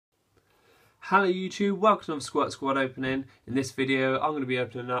Hello YouTube, welcome to another Squirt Squad opening. In this video I'm going to be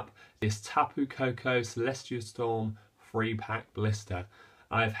opening up this Tapu Koko Celestial Storm 3-pack blister.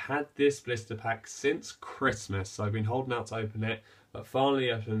 I've had this blister pack since Christmas, so I've been holding out to open it, but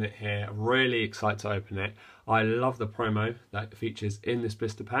finally opening it here. I'm really excited to open it. I love the promo that features in this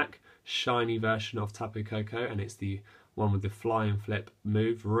blister pack. Shiny version of Tapu Koko, and it's the one with the fly and flip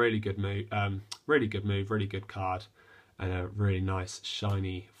move. Really good move, really good card, and a really nice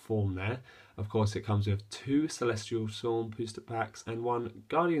shiny form there. Of course, it comes with 2 Celestial Storm booster packs and 1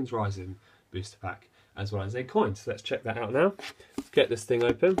 Guardians Rising booster pack, as well as a coin. So let's check that out now. Get this thing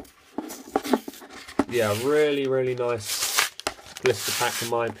open. Yeah, really nice blister pack in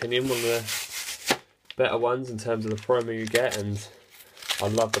my opinion. One of the better ones in terms of the promo you get, and I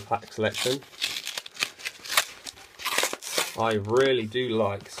love the pack selection. I really do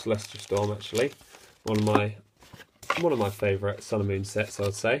like Celestial Storm actually. One of my favourite Sun and Moon sets, I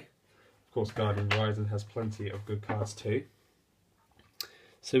would say. Of course, Guardians Rising has plenty of good cards too.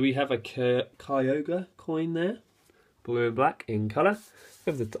 So we have a Kyogre coin there, blue and black in colour.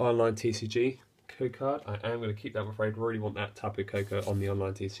 We have the online TCG code card. I am going to keep that, I'm afraid. Really want that Tapu Koko on the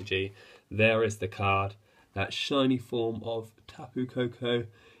online TCG. There is the card, that shiny form of Tapu Koko.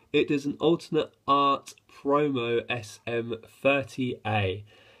 It is an alternate art promo SM30A.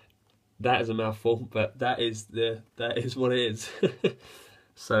 That is a mouthful, but that is what it is.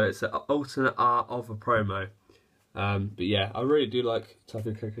 So it's an alternate art of a promo. But yeah, I really do like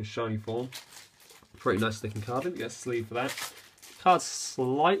Tapu Koko's shiny form. Pretty nice looking card. Didn't get a sleeve for that. The card's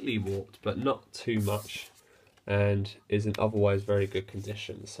slightly warped, but not too much, and is in otherwise very good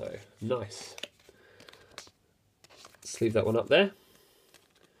condition. So nice. Let's leave that one up there.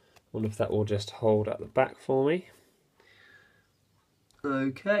 Wonder if that will just hold at the back for me.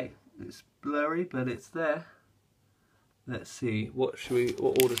 Okay, it's blurry, but it's there. Let's see, what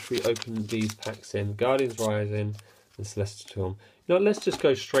order should we open these packs in? Guardians Rising and Celestial Storm. You know, let's just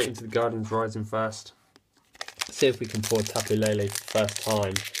go straight into the Guardians Rising first. See if we can pull Tapu Lele for the first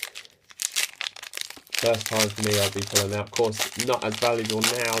time. First time for me, I'll be pulling out. Of course, not as valuable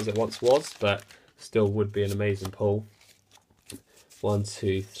now as it once was, but still would be an amazing pull. 1,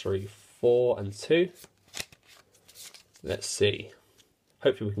 2, 3, 4, and 2. Let's see.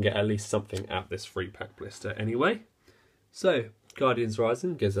 Hopefully we can get at least something out of this 3-pack blister anyway. So, Guardians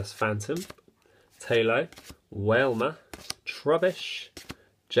Rising gives us Phantom, Talo, Wailmer, Trubbish,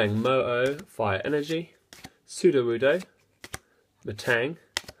 Jangmo-o, Fire Energy, Sudowoodo, Matang,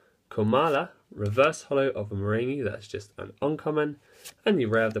 Komala, Reverse Holo of a Mareanie, that's just an uncommon, and the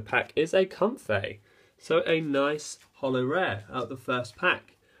rare of the pack is a Comfey. So a nice holo rare out of the first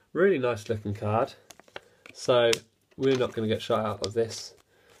pack. Really nice looking card. So we're not going to get shot out of this.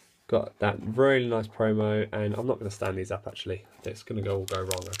 Got that really nice promo, and I'm not going to stand these up actually. It's going to all go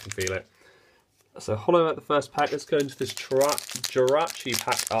wrong, I can feel it. So holo out the first pack. Let's go into this Jirachi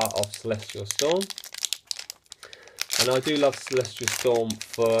pack art of Celestial Storm. And I do love Celestial Storm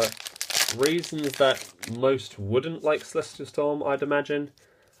for reasons that most wouldn't like Celestial Storm, I'd imagine.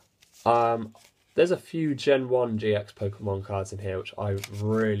 There's a few Gen 1 GX Pokemon cards in here which I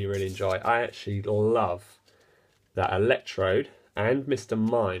really enjoy. I actually love that Electrode and Mr.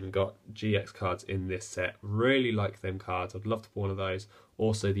 Mime got GX cards in this set. Really like them cards. I'd love to pull one of those.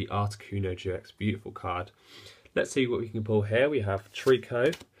 Also the Articuno GX, beautiful card. Let's see what we can pull here. We have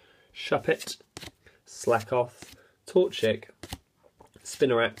Trico, Shuppet, Slackoth, Torchic,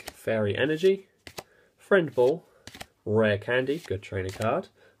 Spinarak, Fairy Energy, Friend Ball, Rare Candy, good trainer card,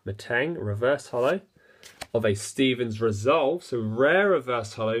 Matang, Reverse Holo of a Stevens Resolve, so rare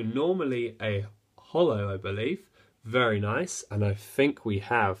Reverse Holo, normally a holo I believe. Very nice, and I think we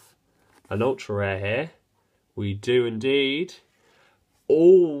have an ultra rare here. We do indeed.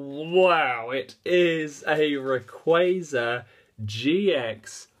 Oh wow, it is a Rayquaza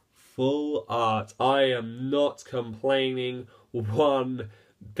GX full art. I am not complaining one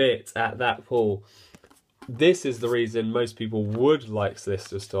bit at that pull. This is the reason most people would like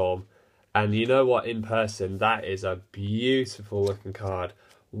Celestial Storm, and you know what, in person that is a beautiful looking card.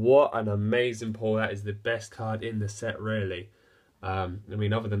 What an amazing pull. That is the best card in the set, really. I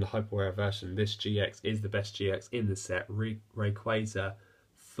mean, other than the Hyper Rare version, this GX is the best GX in the set. Rayquaza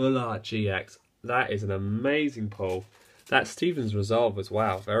Full Art GX. That is an amazing pull. That Stevens Resolve as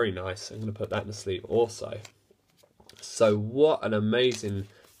well. Very nice. I'm going to put that in the sleeve also. So what an amazing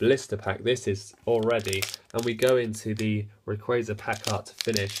blister pack this is already. And we go into the Rayquaza pack art to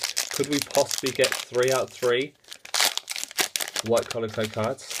finish. Could we possibly get 3 out of 3? White color code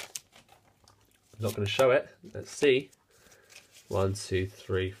cards. I'm not going to show it. Let's see. 1, 2,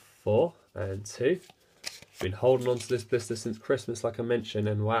 3, 4, and 2. Been holding on to this blister since Christmas, like I mentioned,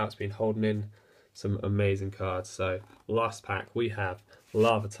 and wow, it's been holding in some amazing cards. So last pack we have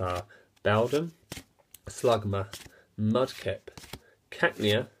Larvitar, Beldum, Slugma, Mudkip,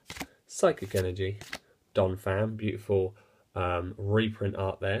 Cacnea, Psychic Energy, Donphan, beautiful reprint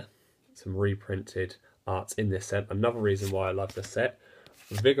art there. Some reprinted arts in this set. Another reason why I love this set.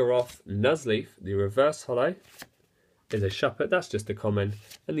 Vigoroth, Nuzleaf, the reverse holo is a Shuppet, that's just a common,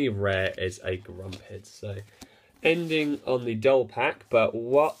 and the rare is a Grumpig. So ending on the dull pack, but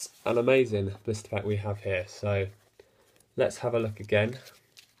what an amazing blister pack we have here. So let's have a look again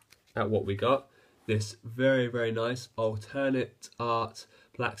at what we got. This very, very nice alternate art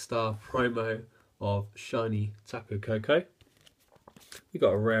Black Star promo of shiny Tapu Koko. We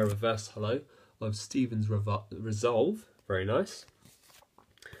got a rare reverse holo of Steven's Resolve, very nice.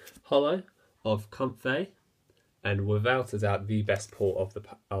 Holo of Comfey, and without a doubt the best pull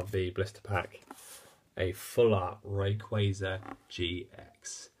of the blister pack, a full art Rayquaza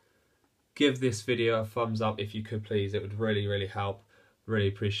GX. Give this video a thumbs up if you could, please. It would really, really help. Really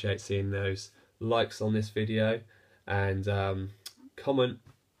appreciate seeing those likes on this video, and comment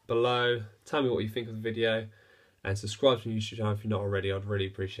below, tell me what you think of the video, and subscribe to my YouTube channel if you're not already. I'd really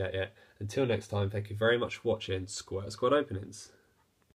appreciate it. Until next time, thank you very much for watching Squirtle Squad Openings.